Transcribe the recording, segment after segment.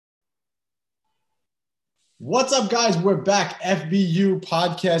What's up, guys? We're back. FBU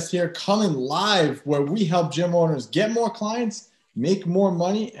podcast here, coming live where we help gym owners get more clients, make more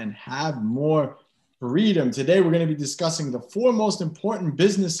money, and have more freedom. Today, we're going to be discussing the 4 most important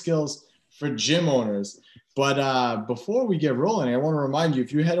business skills for gym owners. But before we get rolling, I want to remind you,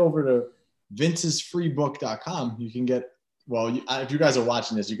 if you head over to vincesfreebook.com, you can get, if you guys are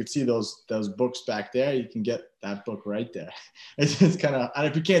watching this, you can see those books back there. You can get that book right there. It's kind of,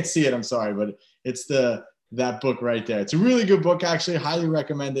 if you can't see it, I'm sorry, but it's that book right there. It's a really good book, actually. Highly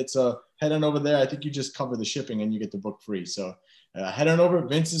recommend it. So head on over there. I think you just cover the shipping and you get the book free. So head on over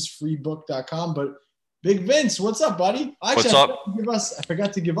vincesfreebook.com. But Big Vince, what's up, buddy? Actually, what's up? I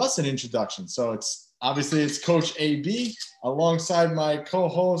forgot to give us an introduction. So it's Coach AB alongside my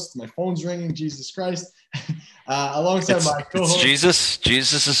co-host. My phone's ringing. Jesus Christ. Alongside my co-host. It's Jesus.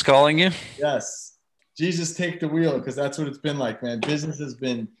 Jesus is calling you. Yes. Jesus, take the wheel, because that's what it's been like, man. Business has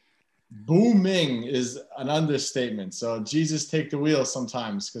been booming is an understatement. So Jesus, take the wheel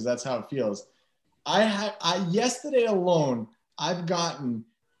sometimes, because that's how it feels. Yesterday alone, I've gotten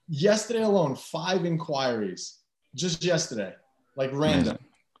 5 inquiries just yesterday, like random.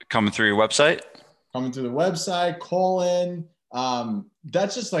 Coming through your website? Coming through the website, call in.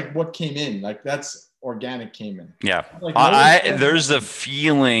 That's just like what came in. Like that's organic came in. Yeah. Like there's the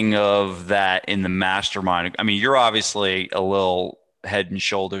feeling of that in the mastermind. I mean, you're obviously a little head and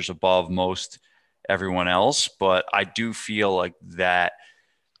shoulders above most everyone else, but I do feel like that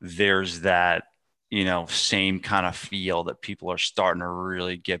there's that, same kind of feel that people are starting to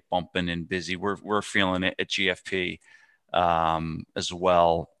really get bumping and busy. We're feeling it at GFP as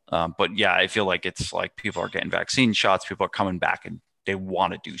well. But yeah, I feel like it's like people are getting vaccine shots. People are coming back and they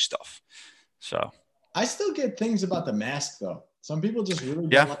want to do stuff. So I still get things about the mask though. Some people just really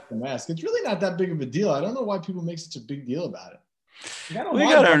don't like the mask. It's really not that big of a deal. I don't know why people make such a big deal about it. You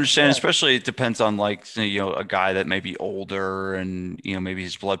got to understand, especially it depends on a guy that may be older and, maybe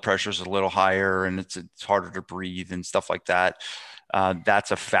his blood pressure is a little higher and it's harder to breathe and stuff like that.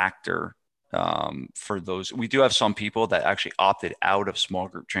 That's a factor for those. We do have some people that actually opted out of small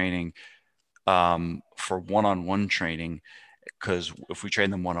group training for one-on-one training, because if we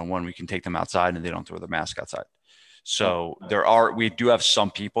train them one-on-one, we can take them outside and they don't have to wear the mask outside. So we do have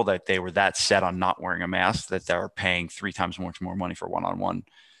some people that they were that set on not wearing a mask that they're paying 3 times more money for one-on-one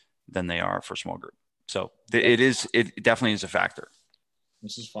than they are for small group. So it definitely is a factor.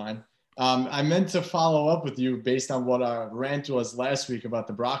 This is fine. I meant to follow up with you based on what our rant was last week about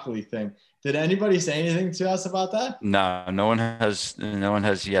the broccoli thing. Did anybody say anything to us about that? No one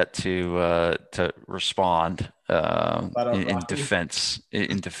has yet to respond in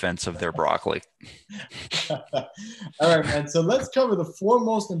defense of their broccoli. All right, man. So let's cover the 4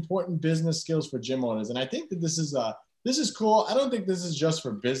 most important business skills for gym owners. And I think that this is cool. I don't think this is just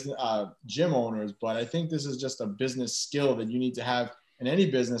for business gym owners, but I think this is just a business skill that you need to have in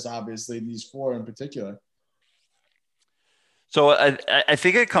any business. Obviously, these 4 in particular. So I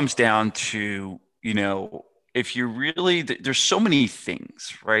think it comes down to, if you really, there's so many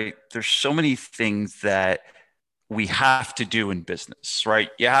things, right? There's so many things that we have to do in business, right?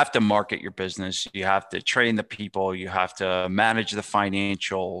 You have to market your business. You have to train the people. You have to manage the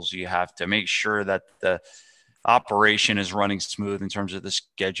financials. You have to make sure that the operation is running smooth in terms of the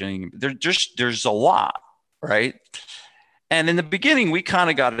scheduling. There's a lot, right? And in the beginning, we kind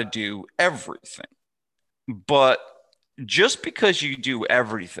of got to do everything. But just because you do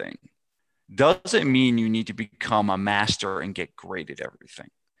everything doesn't mean you need to become a master and get great at everything.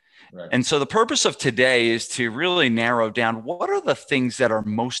 Right. And so the purpose of today is to really narrow down what are the things that are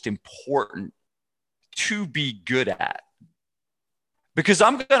most important to be good at. Because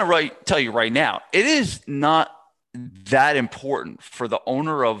I'm going to tell you right now, it is not that important for the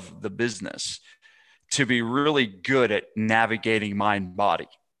owner of the business to be really good at navigating mind body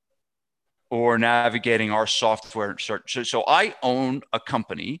or navigating our software. So I own a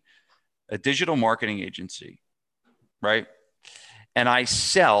company, a digital marketing agency, right? And I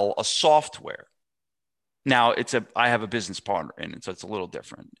sell a software. Now I have a business partner in it, so it's a little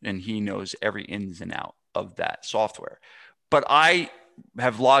different. And he knows every ins and out of that software. But I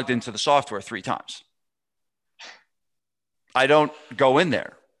have logged into the software 3 times. I don't go in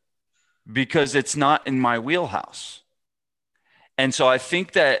there because it's not in my wheelhouse. And so I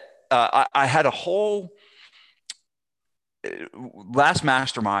think that I had a whole last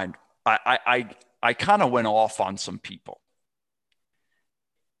mastermind. I kind of went off on some people,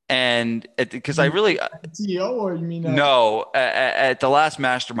 and because I really CEO, or you mean no, at the last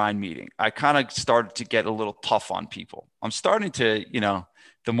mastermind meeting, I kind of started to get a little tough on people. I'm starting to,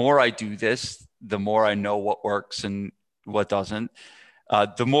 the more I do this, the more I know what works and what doesn't.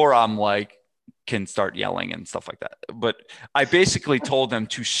 The more I'm like, can start yelling and stuff like that. But I basically told them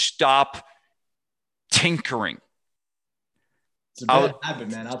to stop tinkering. It's a bad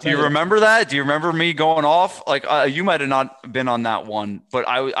habit, man. Do you remember that? Do you remember me going off? Like you might have not been on that one, but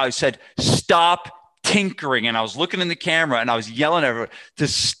I said, stop tinkering. And I was looking in the camera and I was yelling at everyone to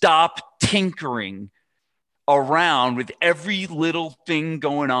stop tinkering around with every little thing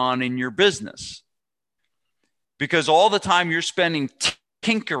going on in your business. Because all the time you're spending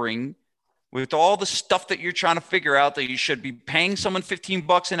tinkering with all the stuff that you're trying to figure out that you should be paying someone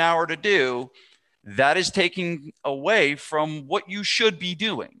 $15 an hour to do, that is taking away from what you should be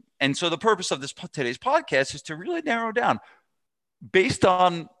doing. And so the purpose of today's podcast is to really narrow down based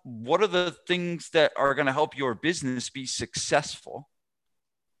on what are the things that are going to help your business be successful.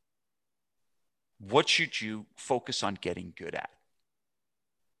 What should you focus on getting good at?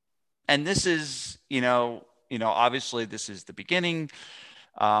 And this is, obviously this is the beginning.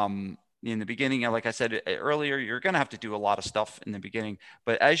 In the beginning, like I said earlier, you're going to have to do a lot of stuff in the beginning.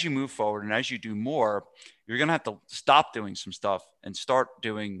 But as you move forward and as you do more, you're going to have to stop doing some stuff and start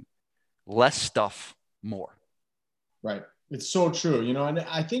doing less stuff more. Right. It's so true. And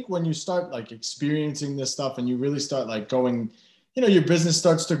I think when you start like experiencing this stuff and you really start like going, your business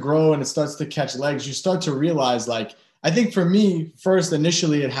starts to grow and it starts to catch legs, you start to realize, like, I think for me, first,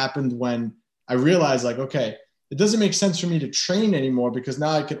 initially it happened when I realized, like, okay, it doesn't make sense for me to train anymore because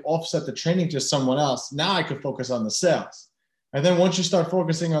now I could offset the training to someone else. Now I could focus on the sales. And then once you start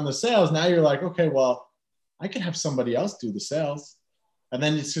focusing on the sales, now you're like, okay, well, I could have somebody else do the sales. And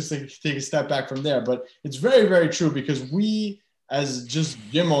then it's just like take a step back from there. But it's very, very true because we as just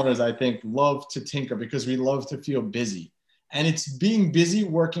gym owners, I think, love to tinker because we love to feel busy. And it's being busy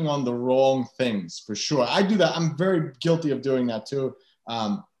working on the wrong things for sure. I do that. I'm very guilty of doing that too.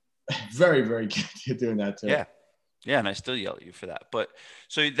 Very, very guilty of doing that too. Yeah. Yeah, and I still yell at you for that. But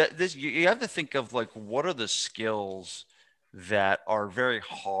so you have to think of like what are the skills that are very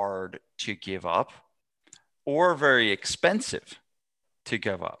hard to give up or very expensive to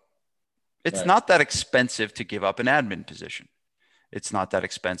give up. It's Right. not that expensive to give up an admin position. It's not that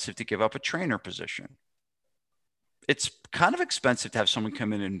expensive to give up a trainer position. It's kind of expensive to have someone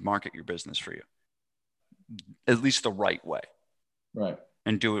come in and market your business for you, at least the right way. Right.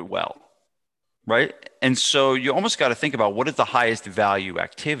 And do it well. Right. And so you almost got to think about what are the highest value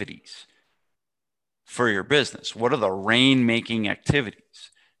activities for your business? What are the rain-making activities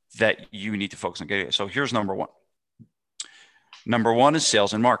that you need to focus on getting? So here's number one. Number one is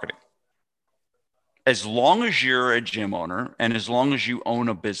sales and marketing. As long as you're a gym owner and as long as you own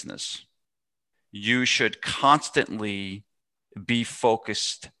a business, you should constantly be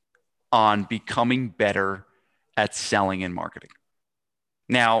focused on becoming better at selling and marketing.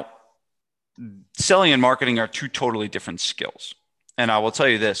 Now, selling and marketing are two totally different skills. And I will tell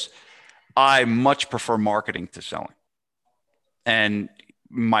you this, I much prefer marketing to selling. And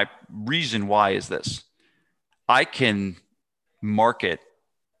my reason why is this. I can market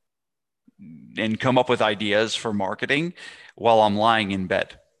and come up with ideas for marketing while I'm lying in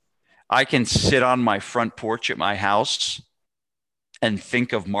bed. I can sit on my front porch at my house and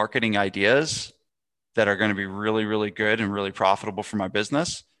think of marketing ideas that are going to be really, really good and really profitable for my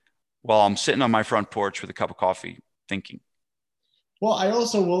business while I'm sitting on my front porch with a cup of coffee thinking. Well, I'm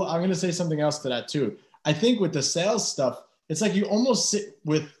going to say something else to that too. I think with the sales stuff, it's like you almost sit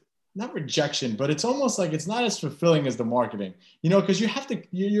with not rejection, but it's almost like it's not as fulfilling as the marketing, because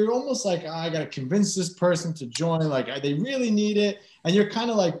you're almost like, I got to convince this person to join. Like, they really need it. And you're kind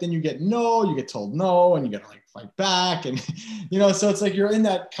of like, then you get told no, and you got to like fight back. And, so it's like, you're in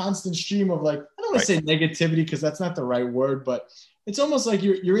that constant stream of like, I don't want to say negativity because that's not the right word, but it's almost like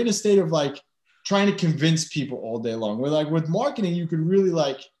you're in a state of like trying to convince people all day long. Where like with marketing, you could really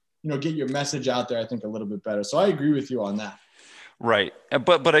like, get your message out there, I think a little bit better. So I agree with you on that. Right.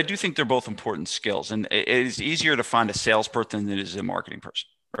 But I do think they're both important skills, and it is easier to find a salesperson than it is a marketing person,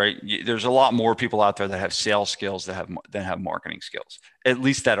 right? There's a lot more people out there that have sales skills that have marketing skills, at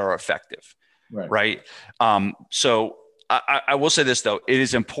least that are effective. Right. So I will say this though, it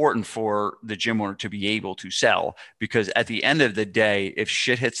is important for the gym owner to be able to sell, because at the end of the day, if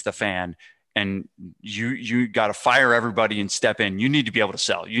shit hits the fan and you got to fire everybody and step in, you need to be able to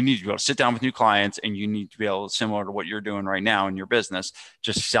sell. You need to be able to sit down with new clients, and you need to be able to, similar to what you're doing right now in your business,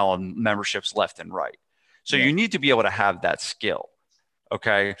 just selling memberships left and right. So you need to be able to have that skill.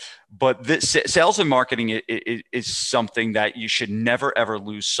 Okay. But sales and marketing is something that you should never, ever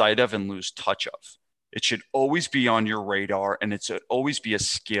lose sight of and lose touch of. It should always be on your radar, and it should always be a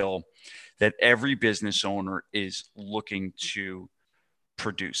skill that every business owner is looking to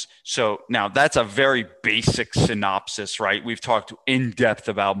produce. So now that's a very basic synopsis, right? We've talked in depth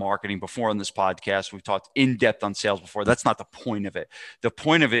about marketing before on this podcast. We've talked in depth on sales before. That's not the point of it. The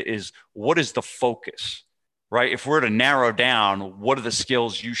point of it is, what is the focus, right? If we're to narrow down, what are the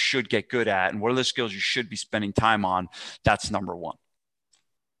skills you should get good at and what are the skills you should be spending time on? That's number one.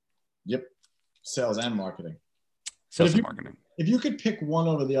 Yep. Sales and marketing. Sales and marketing. If you could pick one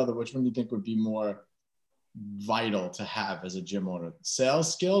over the other, which one do you think would be more vital to have as a gym owner?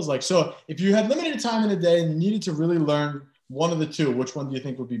 Sales skills? Like, so if you had limited time in a day and you needed to really learn one of the two, which one do you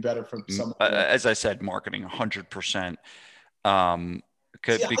think would be better for someone? As I said, marketing 100%.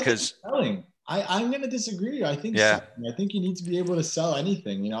 Because I'm going to disagree. I think I think you need to be able to sell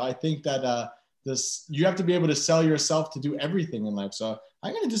anything. You know, I think that you have to be able to sell yourself to do everything in life. So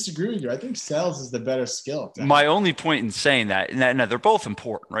I'm going to disagree with you. I think sales is the better skill. My only point in saying that, and they're both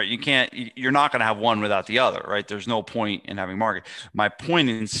important, right? You're not going to have one without the other, right? There's no point in having marketing. My point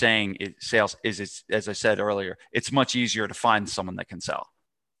in saying sales is, as I said earlier, it's much easier to find someone that can sell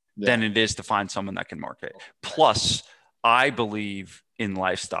than it is to find someone that can market. Plus, I believe in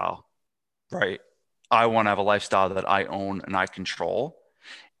lifestyle, right? I want to have a lifestyle that I own and I control.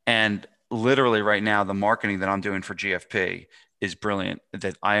 And literally right now, the marketing that I'm doing for GFP is brilliant,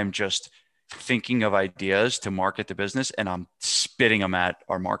 that I am just thinking of ideas to market the business and I'm spitting them at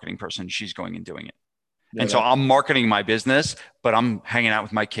our marketing person. She's going and doing it. Yeah, and so I'm marketing my business, but I'm hanging out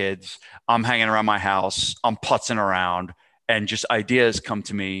with my kids. I'm hanging around my house. I'm putzing around and just ideas come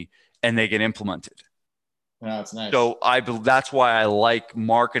to me and they get implemented. Oh, that's nice. So that's why I like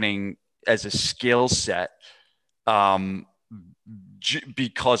marketing as a skill set,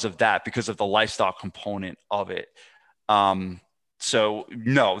 because of that, because of the lifestyle component of it. So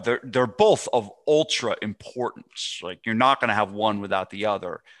no, they're both of ultra importance. Like, you're not going to have one without the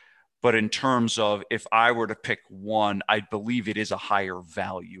other. But in terms of, if I were to pick one, I believe it is a higher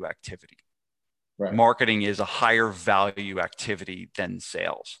value activity. Right. Marketing is a higher value activity than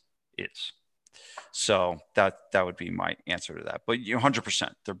sales is. So that would be my answer to that. But 100%,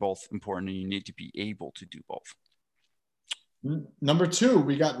 they're both important and you need to be able to do both. Number two,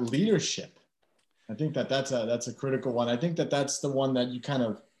 we got leadership. I think that's a critical one. I think that's the one that you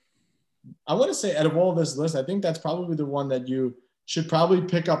I want to say, out of all this list, I think that's probably the one that you should probably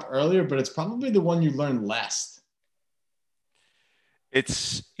pick up earlier, but it's probably the one you learn less.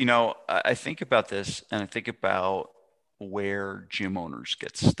 It's, I think about this and I think about where gym owners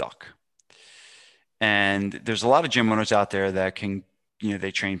get stuck. And there's a lot of gym owners out there that can,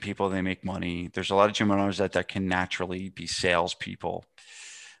 they train people, they make money. There's a lot of gym owners that can naturally be salespeople.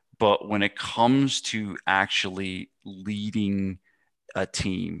 But when it comes to actually leading a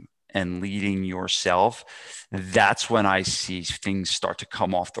team and leading yourself, that's when I see things start to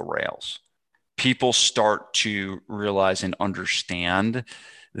come off the rails. People start to realize and understand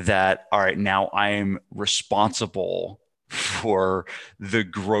that, all right, now I am responsible for the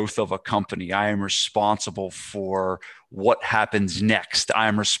growth of a company. I am responsible for what happens next. I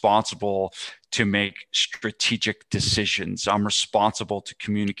am responsible to make strategic decisions. I'm responsible to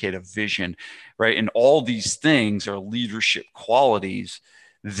communicate a vision, right? And all these things are leadership qualities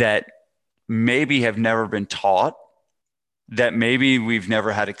that maybe have never been taught, that maybe we've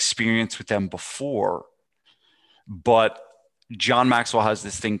never had experience with them before. But John Maxwell has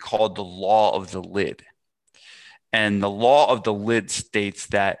this thing called the law of the lid. And the law of the lid states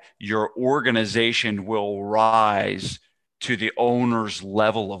that your organization will rise to the owner's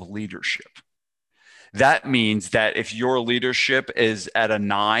level of leadership. That means that if your leadership is at a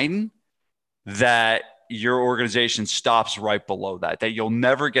 9, that your organization stops right below that you'll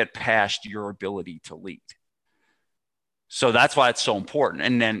never get past your ability to lead. So that's why it's so important.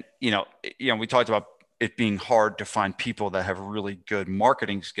 And then, we talked about it being hard to find people that have really good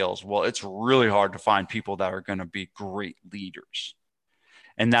marketing skills. Well, it's really hard to find people that are going to be great leaders.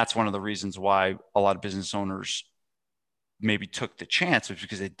 And that's one of the reasons why a lot of business owners maybe took the chance, was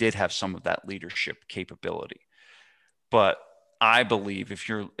because they did have some of that leadership capability. But I believe if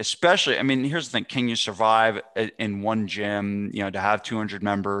you're, especially, here's the thing, can you survive in one gym, to have 200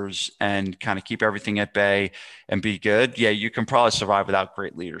 members and kind of keep everything at bay and be good? Yeah, you can probably survive without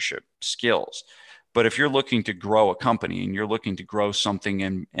great leadership skills. But if you're looking to grow a company and you're looking to grow something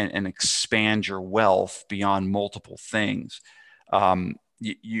and expand your wealth beyond multiple things,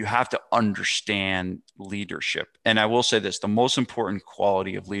 you have to understand leadership. And I will say this, the most important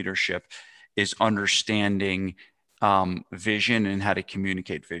quality of leadership is understanding vision and how to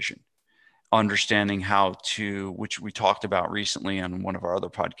communicate vision. Understanding how to, which we talked about recently on one of our other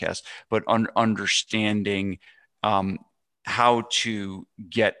podcasts, but understanding how to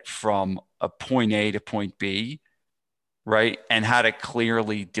get from a point A to point B right? And how to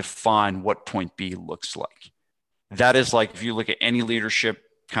clearly define what point B looks like. That is like, if you look at any leadership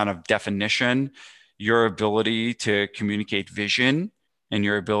kind of definition, your ability to communicate vision and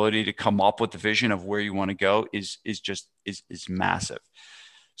your ability to come up with the vision of where you want to go is massive.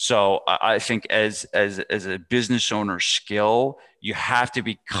 So I think as a business owner skill, you have to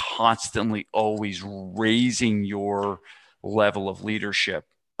be constantly always raising your level of leadership.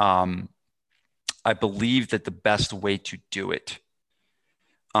 I believe that the best way to do it,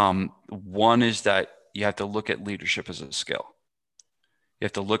 one is that you have to look at leadership as a skill. You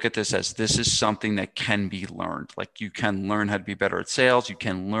have to look at this as this is something that can be learned. Like you can learn how to be better at sales. You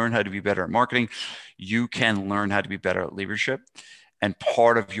can learn how to be better at marketing. You can learn how to be better at leadership. And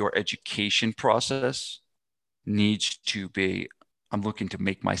part of your education process needs to be, I'm looking to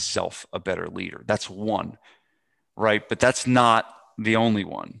make myself a better leader. That's one, right? But that's not the only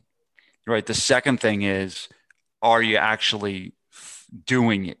one, right? The second thing is, are you actually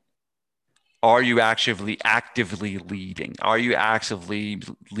doing it? Are you actively leading? Are you actively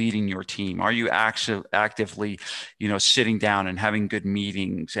leading your team? Are you actively, sitting down and having good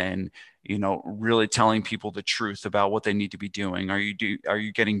meetings and, really telling people the truth about what they need to be doing? Are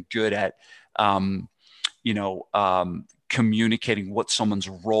you getting good at, communicating what someone's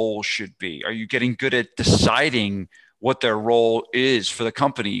role should be? Are you getting good at deciding what their role is for the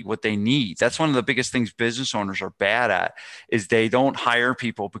company, what they need? That's one of the biggest things business owners are bad at, is they don't hire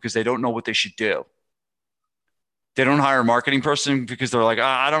people because they don't know what they should do. They don't hire a marketing person because they're like,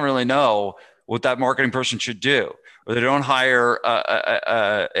 I don't really know what that marketing person should do. Or they don't hire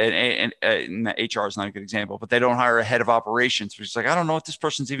HR is not a good example, but they don't hire a head of operations because it's like, I don't know what this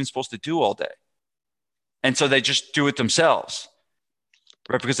person's even supposed to do all day. And so they just do it themselves.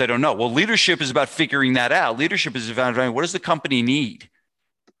 Right? Because they don't know. Well, leadership is about figuring that out. Leadership is about what does the company need?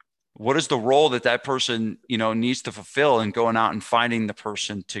 What is the role that person, needs to fulfill, and going out and finding the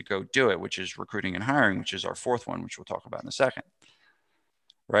person to go do it, which is recruiting and hiring, which is our fourth one, which we'll talk about in a second.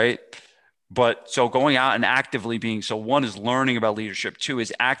 Right. But so going out and actively being, so one is learning about leadership. Two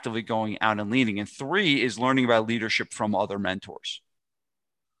is actively going out and leading. And three is learning about leadership from other mentors,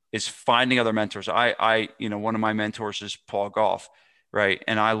 is finding other mentors. One of my mentors is Paul Goff. Right.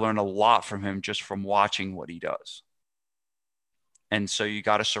 And I learn a lot from him just from watching what he does. And so you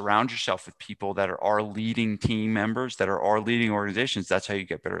got to surround yourself with people that are leading team members, that are leading organizations. That's how you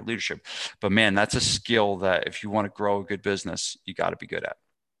get better at leadership. But man, that's a skill that if you want to grow a good business, you got to be good at.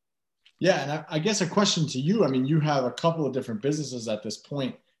 Yeah. And I guess a question to you, I mean, you have a couple of different businesses at this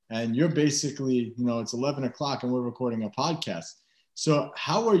point, and you're basically, it's 11 o'clock and we're recording a podcast. So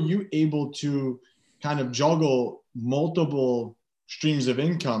how are you able to kind of juggle multiple streams of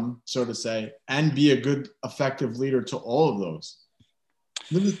income, so to say, and be a good, effective leader to all of those?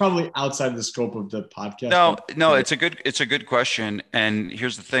 This is probably outside the scope of the podcast. No, it's a good question. And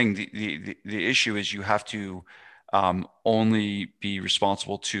here's the thing: the issue is you have to only be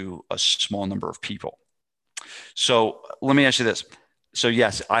responsible to a small number of people. So let me ask you this: so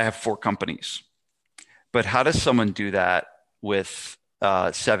yes, I have 4 companies, but how does someone do that with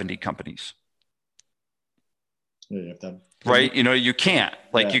 70 companies? Yeah, you have to have, right? You can't,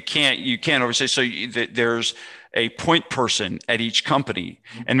 you can't oversee. So there's a point person at each company.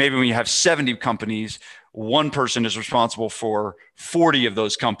 And maybe when you have 70 companies, one person is responsible for 40 of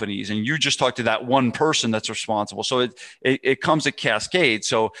those companies. And you just talk to that one person that's responsible. So it comes a cascade.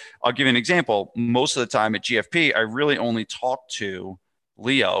 So I'll give you an example. Most of the time at GFP, I really only talk to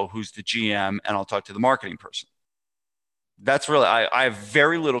Leo, who's the GM, and I'll talk to the marketing person. That's really, I have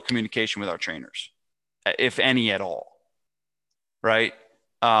very little communication with our trainers, if any at all. Right.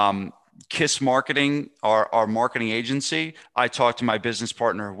 KISS Marketing, our marketing agency, I talk to my business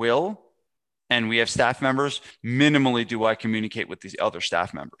partner, Will, and we have staff members. Minimally do I communicate with these other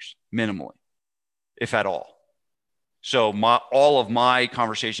staff members, minimally, if at all. So all of my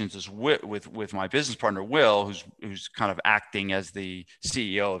conversations is with my business partner, Will, who's kind of acting as the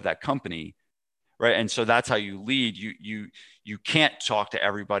CEO of that company. Right. And so that's how you lead. You can't talk to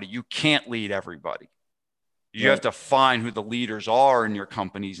everybody. You can't lead everybody. You have to find who the leaders are in your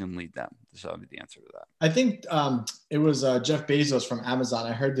companies and lead them. So that'd be the answer to that. I think it was Jeff Bezos from Amazon.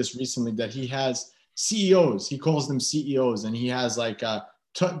 I heard this recently that he has CEOs. He calls them CEOs, and he has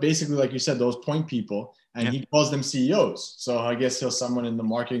basically, like you said, those point people, and he calls them CEOs. So I guess he'll someone in the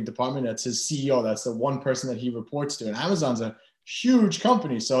marketing department, that's his CEO. That's the one person that he reports to. And Amazon's a huge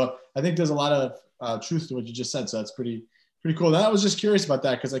company. So I think there's a lot of truth to what you just said. So that's pretty cool. And I was just curious about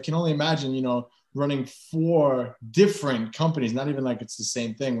that because I can only imagine, running 4 different companies, not even like it's the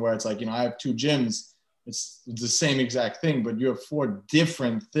same thing where it's like, I have 2 gyms, it's the same exact thing, but you have 4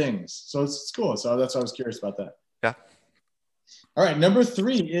 different things. So it's cool. So that's why I was curious about that. Yeah. All right. Number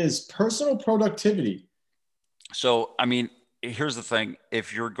 3 is personal productivity. So, I mean, here's the thing.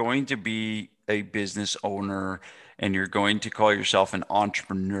 If you're going to be a business owner and you're going to call yourself an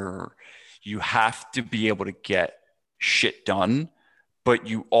entrepreneur, you have to be able to get shit done, but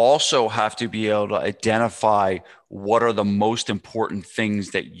you also have to be able to identify what are the most important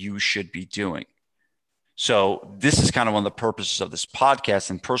things that you should be doing. So this is kind of one of the purposes of this podcast,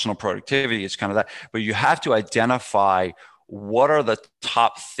 and personal productivity is kind of that, but you have to identify what are the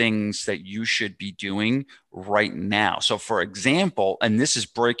top things that you should be doing right now. So for example, and this is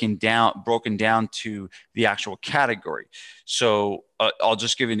broken down to the actual category. So I'll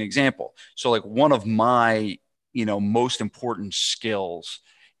just give you an example. So like one of my, most important skills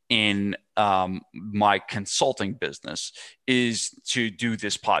in my consulting business is to do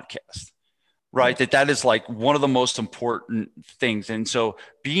this podcast, right? That is like one of the most important things. And so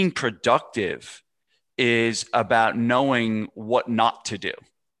being productive is about knowing what not to do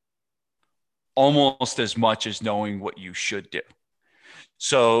almost as much as knowing what you should do.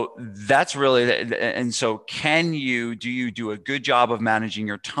 So that's really, and so do you do a good job of managing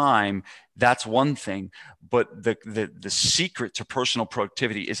your time? That's one thing. But the secret to personal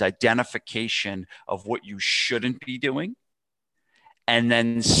productivity is identification of what you shouldn't be doing, and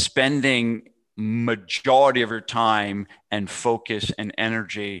then spending majority of your time and focus and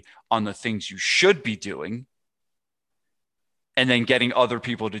energy on the things you should be doing, and then getting other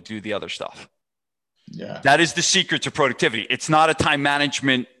people to do the other stuff. Yeah. That is the secret to productivity. It's not a time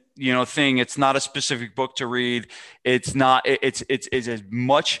management, thing. It's not a specific book to read. It's not, it's as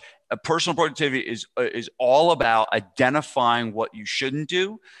much personal productivity is all about identifying what you shouldn't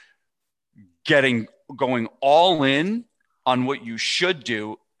do, going all in on what you should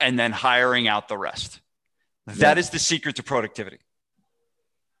do, and then hiring out the rest. That is the secret to productivity.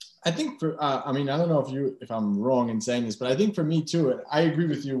 I think I don't know if I'm wrong in saying this, but I think for me too, and I agree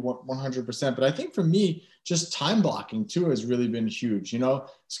with you 100%, but I think for me, just time blocking too has really been huge.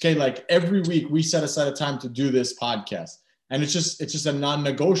 It's okay. Like every week we set aside a time to do this podcast, and it's just a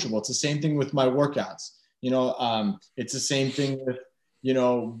non-negotiable. It's the same thing with my workouts. It's the same thing with,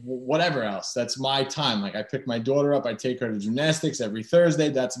 whatever else. That's my time. Like I pick my daughter up, I take her to gymnastics every Thursday.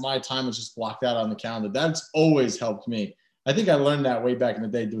 That's my time. It's just blocked out on the calendar. That's always helped me. I think I learned that way back in the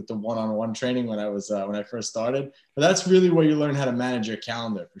day with the one-on-one training when I first started. But that's really where you learn how to manage your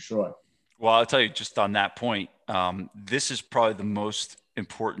calendar for sure. Well, I'll tell you just on that point, this is probably the most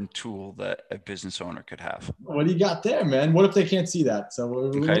important tool that a business owner could have. What do you got there, man? What if they can't see that?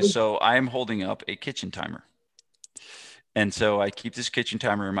 So I am holding up a kitchen timer. And so I keep this kitchen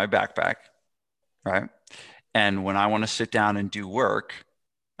timer in my backpack, right? And when I want to sit down and do work,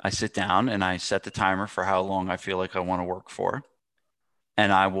 I sit down and I set the timer for how long I feel like I want to work for.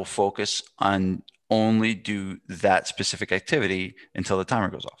 And I will focus on only do that specific activity until the timer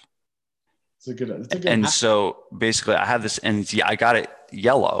goes off. It's a good and so basically I have this, and I got it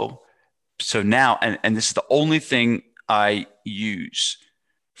yellow. So now, and this is the only thing I use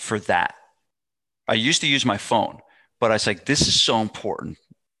for that. I used to use my phone, but I was like, this is so important.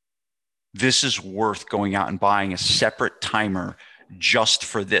 This is worth going out and buying a separate timer just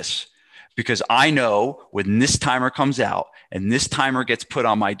for this, because I know when this timer comes out and this timer gets put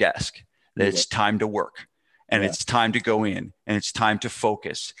on my desk, that it's time to work, and it's time to go in, and it's time to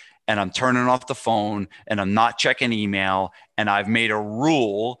focus, and I'm turning off the phone and I'm not checking email. And I've made a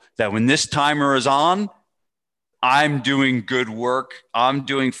rule that when this timer is on, I'm doing good work. I'm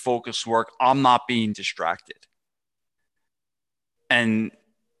doing focused work. I'm not being distracted. And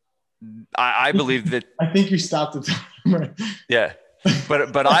I believe that. I think you stopped the timer. Yeah.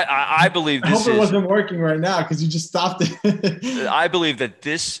 But I believe this I hope it wasn't working right now because you just stopped it. I believe that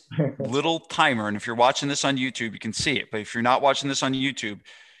this little timer, and if you're watching this on YouTube, you can see it. But if you're not watching this on YouTube,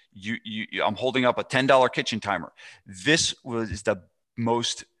 I'm holding up a $10 kitchen timer. This is the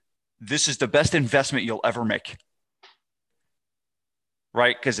best investment you'll ever make.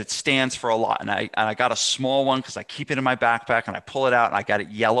 Right? Because it stands for a lot. And I got a small one because I keep it in my backpack, and I pull it out, and I got it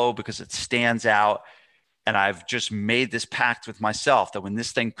yellow because it stands out. And I've just made this pact with myself that when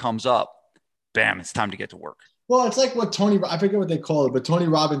this thing comes up, bam, it's time to get to work. Well, it's like what I forget what they call it, but Tony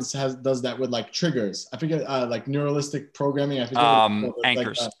Robbins does that with like triggers. I forget, like neuralistic programming. I forget.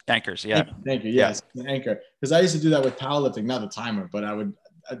 Anchors. Like, anchors. Yeah. Anchor. Yes. Yeah. Anchor. Because I used to do that with powerlifting, not the timer, but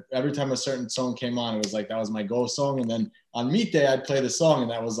every time a certain song came on, it was like, that was my go song. And then on meet day, I'd play the song,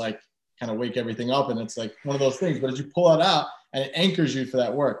 and that was like, kind of wake everything up. And it's like one of those things, but as you pull it out and it anchors you for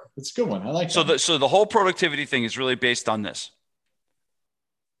that work, it's a good one. I like that. So the whole productivity thing is really based on this.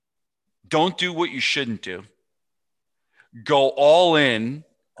 Don't do what you shouldn't do. Go all in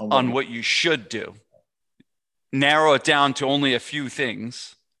on what you should do. narrow it down to only a few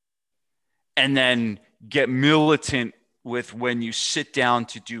things, and then get militant with when you sit down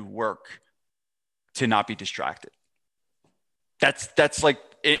to do work to not be distracted. That's like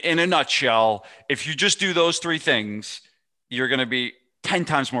in a nutshell. If you just do those three things, you're going to be 10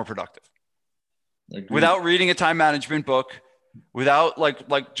 times more productive. Agreed. Without reading a time management book, without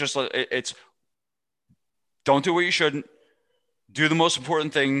it's don't do what you shouldn't, do the most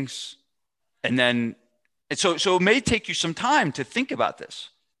important things. And so it may take you some time to think about this.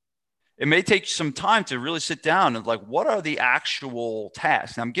 It may take you some time to really sit down and like, what are the actual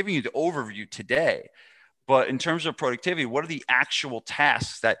tasks? And I'm giving you the overview today, but in terms of productivity, what are the actual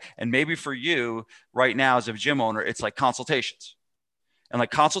tasks that, and maybe for you right now as a gym owner, it's like consultations. And like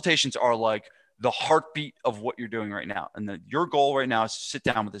consultations are like the heartbeat of what you're doing right now. And your goal right now is to sit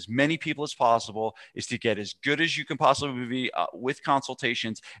down with as many people as possible, is to get as good as you can possibly be with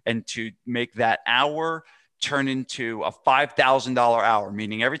consultations, and to make that hour turn into a $5,000 hour,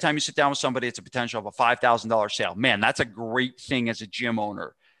 meaning every time you sit down with somebody, it's a potential of a $5,000 sale. Man, that's a great thing as a gym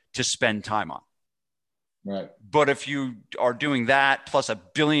owner to spend time on. Right. But if you are doing that plus a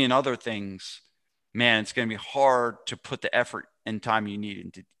billion other things, man, it's going to be hard to put the effort and time you need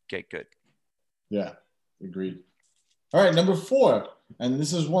in to get good. Yeah, agreed. All right, number 4, and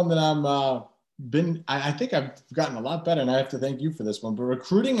this is one that I think I've gotten a lot better, and I have to thank you for this one, but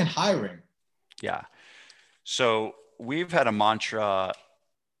recruiting and hiring. Yeah. So we've had a mantra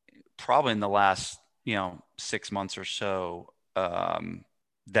probably in the last, 6 months or so,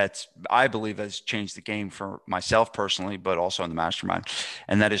 that's, I believe, has changed the game for myself personally, but also in the mastermind.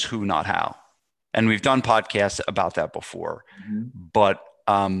 And that is who, not how. And we've done podcasts about that before, but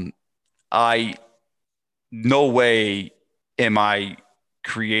no way am I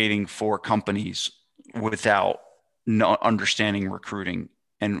creating 4 companies without not understanding recruiting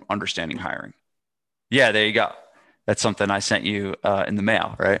and understanding hiring. Yeah, there you go. That's something I sent you in the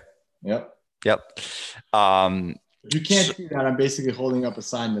mail, right? Yep. If you can't see that, I'm basically holding up a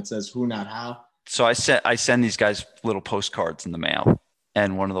sign that says who, not how. So I send these guys little postcards in the mail,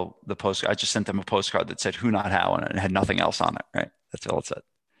 and one of the post, I just sent them a postcard that said who, not how, and it had nothing else on it. Right. That's all it said.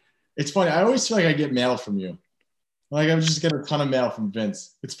 It's funny. I always feel like I get mail from you. Like I just get a ton of mail from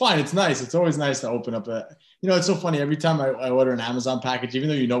Vince. It's fine. It's nice. It's always nice to open up it's so funny. Every time I order an Amazon package, even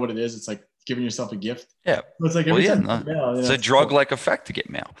though you know what it is, it's like giving yourself a gift. Yeah. So it's like every time mail, it's a drug-like effect to get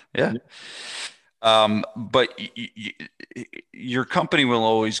mail. Yeah. But your company will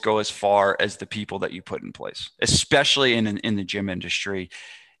always go as far as the people that you put in place, especially in the gym industry.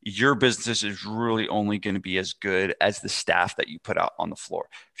 Your business is really only going to be as good as the staff that you put out on the floor.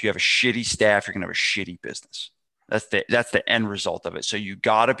 If you have a shitty staff, you're going to have a shitty business. That's the end result of it. So you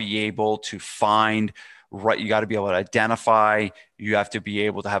got to be able to find right. You got to be able to identify. You have to be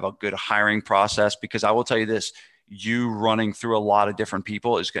able to have a good hiring process, because I will tell you this, you running through a lot of different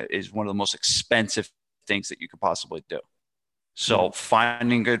people is one of the most expensive things that you could possibly do. So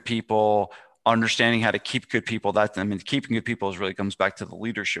finding good people, understanding how to keep good people, keeping good people really comes back to the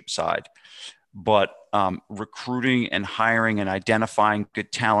leadership side. But recruiting and hiring and identifying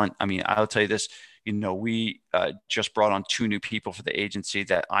good talent. I mean, I'll tell you this, we just brought on 2 new people for the agency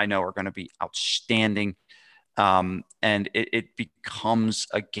that I know are going to be outstanding. And it becomes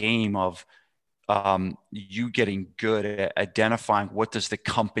a game of you getting good at identifying what does the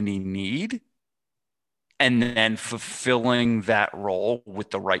company need, and then fulfilling that role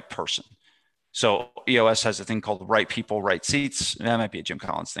with the right person. So EOS has a thing called right people, right seats. That might be a Jim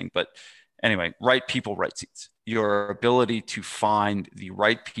Collins thing, but anyway, right people, right seats. Your ability to find the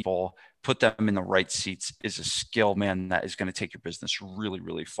right people, put them in the right seats, is a skill, man, that is going to take your business really,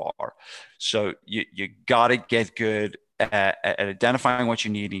 really far. So you got to get good at identifying what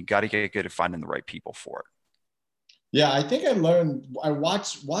you need, and you got to get good at finding the right people for it. Yeah, I think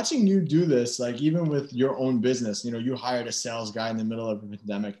watching you do this, like even with your own business, you hired a sales guy in the middle of a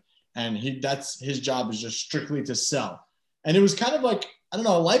pandemic, and that's his job, is just strictly to sell. And it was kind of like, I don't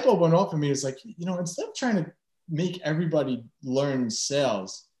know, a light bulb went off for me. It's like, instead of trying to make everybody learn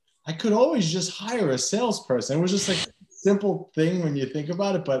sales, I could always just hire a salesperson. It was just like a simple thing when you think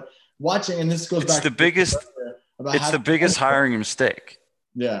about it, but watching, and this goes back to the biggest hiring mistake.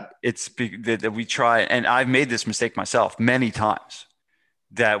 Yeah. It's that we try, and I've made this mistake myself many times,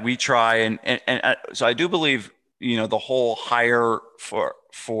 that we try and so I do believe, the whole hire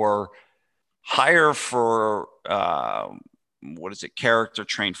for what is it? Character,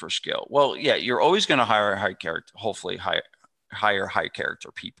 train for skill. Well, yeah, you're always going to hire high character, hopefully hire high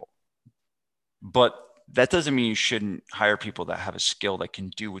character people. But that doesn't mean you shouldn't hire people that have a skill that can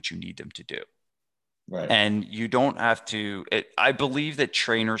do what you need them to do. Right. And you don't have to, I believe that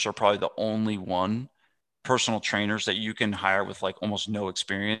trainers are probably the only one personal trainers that you can hire with like almost no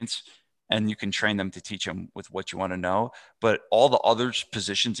experience, and you can train them to teach them with what you want to know. But all the other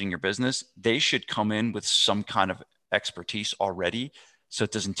positions in your business, they should come in with some kind of expertise already, so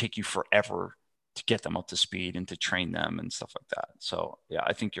it doesn't take you forever to get them up to speed and to train them and stuff like that. So yeah,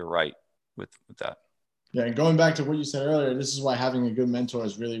 I think you're right with that. Yeah, and going back to what you said earlier, this is why having a good mentor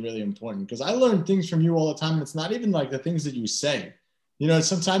is really, really important, because I learn things from you all the time. And it's not even like the things that you say.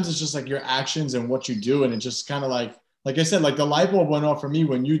 Sometimes it's just like your actions and what you do. And it just kind of like I said, like the light bulb went off for me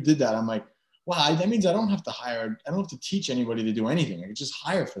when you did that. I'm like, wow, that means I don't have to teach anybody to do anything. I can just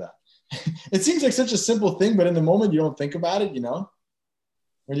hire for that. It seems like such a simple thing, but in the moment you don't think about it,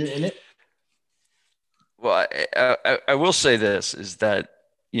 when you're in it. Well, I will say this is that,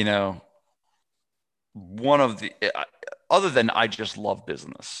 one of the, other than I just love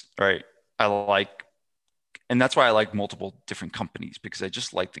business, right? I like, and that's why I like multiple different companies, because I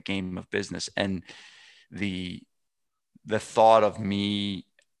just like the game of business. And the thought of me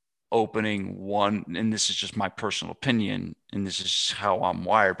opening one, and this is just my personal opinion, and this is how I'm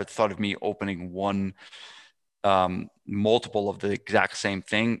wired, but the thought of me opening one, multiple of the exact same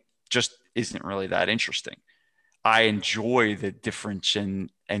thing just isn't really that interesting. I enjoy the difference in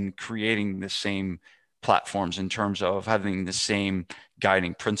creating the same platforms in terms of having the same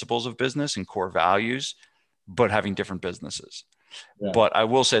guiding principles of business and core values, but having different businesses. Yeah. But I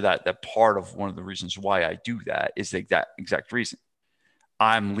will say that part of one of the reasons why I do that is that exact reason.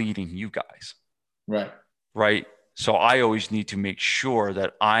 I'm leading you guys. Right. Right. So I always need to make sure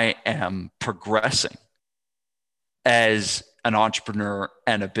that I am progressing as an entrepreneur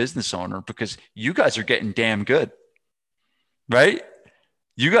and a business owner, because you guys are getting damn good. Right.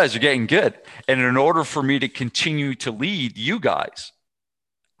 You guys are getting good. And in order for me to continue to lead you guys,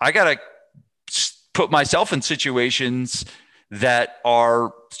 I got to put myself in situations that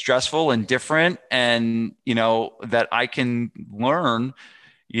are stressful and different, and, that I can learn,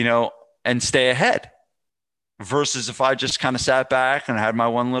 and stay ahead, versus if I just kind of sat back and had my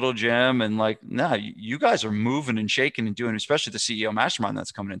one little gym and like, no, you guys are moving and shaking and doing, especially the CEO mastermind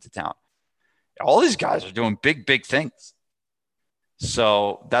that's coming into town. All these guys are doing big, big things.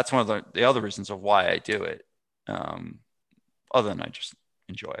 So that's one of the other reasons of why I do it. Other than I just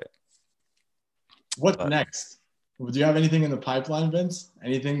enjoy it. What's next? Do you have anything in the pipeline, Vince?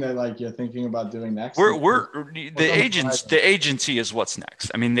 Anything that like you're thinking about doing next? The agency is what's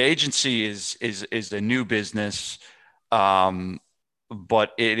next. I mean, the agency is a new business, but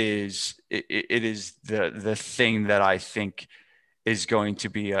it is the thing that I think is going to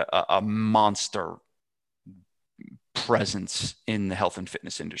be a monster presence in the health and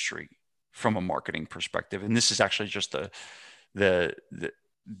fitness industry from a marketing perspective. And this is actually just the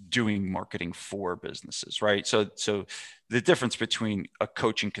doing marketing for businesses, right? So the difference between a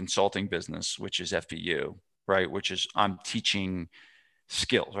coaching consulting business, which is FBU, right, which is I'm teaching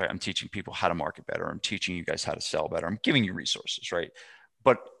skills, right? I'm teaching people how to market better. I'm teaching you guys how to sell better. I'm giving you resources, right?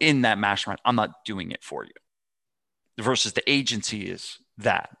 But in that mastermind, I'm not doing it for you. Versus the agency is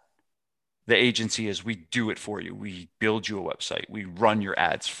that. The agency is we do it for you. We build you a website. We run your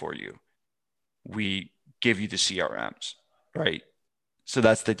ads for you. We give you the CRMs, right? So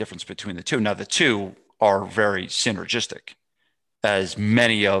that's the difference between the two. Now, the two are very synergistic, as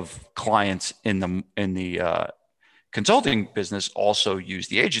many of clients in the consulting business also use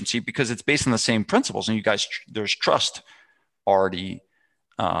the agency because it's based on the same principles, and you guys, there's trust already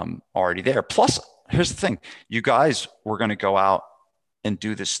there. Plus, here's the thing: you guys were going to go out and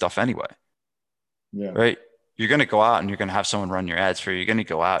do this stuff anyway, right? You're going to go out and you're going to have someone run your ads for you. You're going to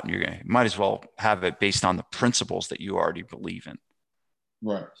go out and you might as well have it based on the principles that you already believe in.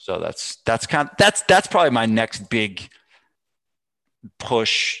 Right. So that's probably my next big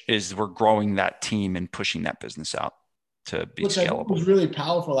push, is we're growing that team and pushing that business out to be Which scalable. I think was really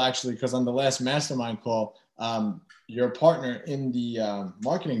powerful, actually, because on the last mastermind call, your partner in the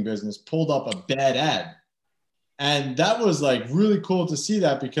marketing business pulled up a bad ad. And that was like really cool to see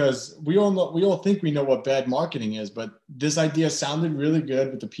that, because we all think we know what bad marketing is, but this idea sounded really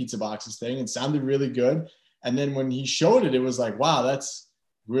good with the pizza boxes thing. It sounded really good. And then when he showed it, it was like, wow, that's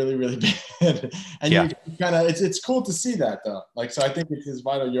really, really bad. And you kind of, it's cool to see that though. Like, so I think it is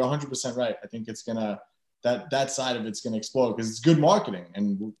vital. You're 100% right. I think it's that side of it's going to explode because it's good marketing.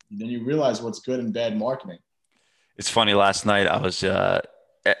 And then you realize what's good and bad marketing. It's funny. Last night I was,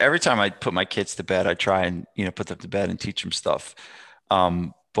 every time I put my kids to bed, I try and, put them to bed and teach them stuff.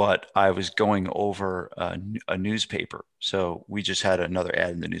 But I was going over a newspaper. So we just had another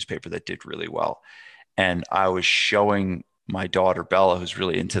ad in the newspaper that did really well. And I was showing my daughter, Bella, who's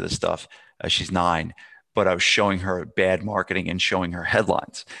really into this stuff. She's 9, but I was showing her bad marketing and showing her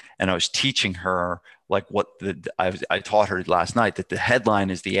headlines. And I was teaching her like what I taught her last night that the headline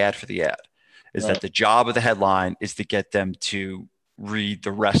is the ad for the ad, is Right. that the job of the headline is to get them to read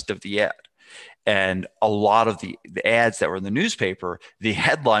the rest of the ad. And a lot of the ads that were in the newspaper, the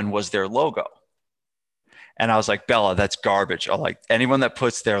headline was their logo. And I was like, Bella, that's garbage. I like anyone that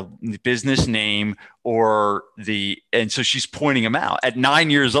puts their business name and so she's pointing them out at 9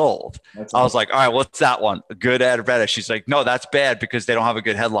 years old. That's I was awesome. like, all right, what's that one? A good ad or bad ad? She's like, no, that's bad because they don't have a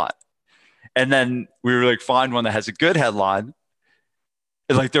good headline. And then we were like, find one that has a good headline.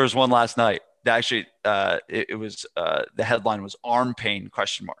 And like there was one last night that actually, it was, the headline was arm pain ?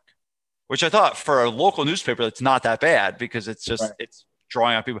 Which I thought for a local newspaper, that's not that bad because Right. it's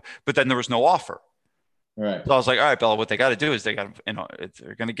drawing out people, but then there was no offer. Right. So I was like, all right, Bella, what they got to do is they got to, if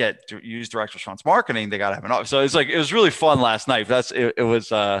they're going to use direct response marketing, they got to have an offer. So it's like, it was really fun last night. It was,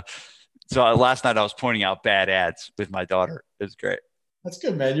 so last night I was pointing out bad ads with my daughter. It was great. That's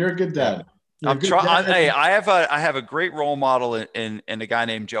good, man. You're a good dad. You're a I'm good trying. dad. Hey, I have a great role model in a guy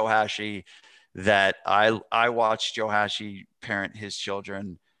named Joe Hashi that I watched Joe Hashi parent his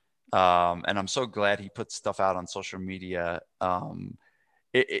children. And I'm so glad he puts stuff out on social media.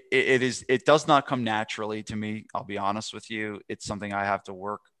 It does not come naturally to me. I'll be honest with you. It's something I have to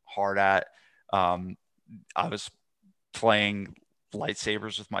work hard at. I was playing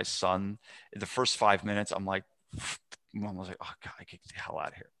lightsabers with my son. In the first 5 minutes, I'm like, Mom was like, oh God, I get the hell out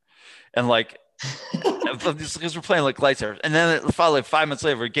of here. And like, because we're playing like lightsabers. And then finally, like 5 minutes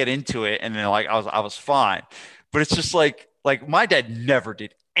later, we get into it. And then like, I was fine. But it's just like my dad never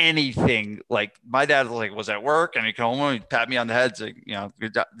did anything. Like my dad was at work and he'd come home and he'd pat me on the head. Like,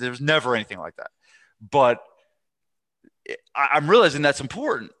 there's never anything like that. But I'm realizing that's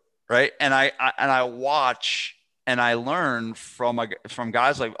important. Right. And I watch and I learn from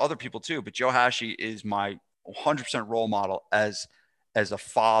guys like other people too. But Joe Hashi is my 100% role model as a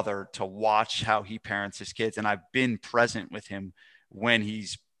father, to watch how he parents his kids. And I've been present with him when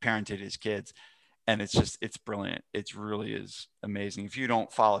he's parented his kids. And it's brilliant. It really is amazing. If you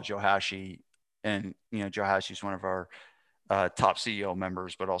don't follow Joe Hashi, and Joe Hashi is one of our top CEO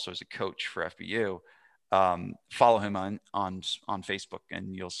members, but also as a coach for FBU, follow him on Facebook,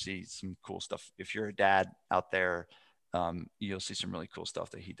 and you'll see some cool stuff. If you're a dad out there, you'll see some really cool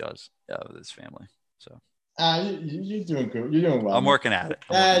stuff that he does with his family. So You're doing good. You're doing well. I'm working at it.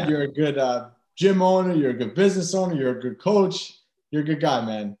 Dad, you're a good gym owner. You're a good business owner. You're a good coach. You're a good guy,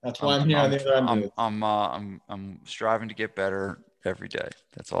 man. That's why I'm here on the other end of it. I'm striving to get better every day.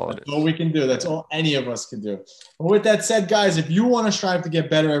 That's all it is. That's all we can do. That's all any of us can do. But with that said, guys, if you want to strive to get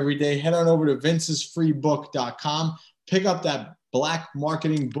better every day, head on over to vincesfreebook.com. Pick up that Black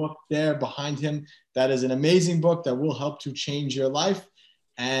Marketing book there behind him. That is an amazing book that will help to change your life.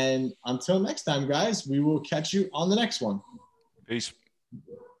 And until next time, guys, we will catch you on the next one. Peace.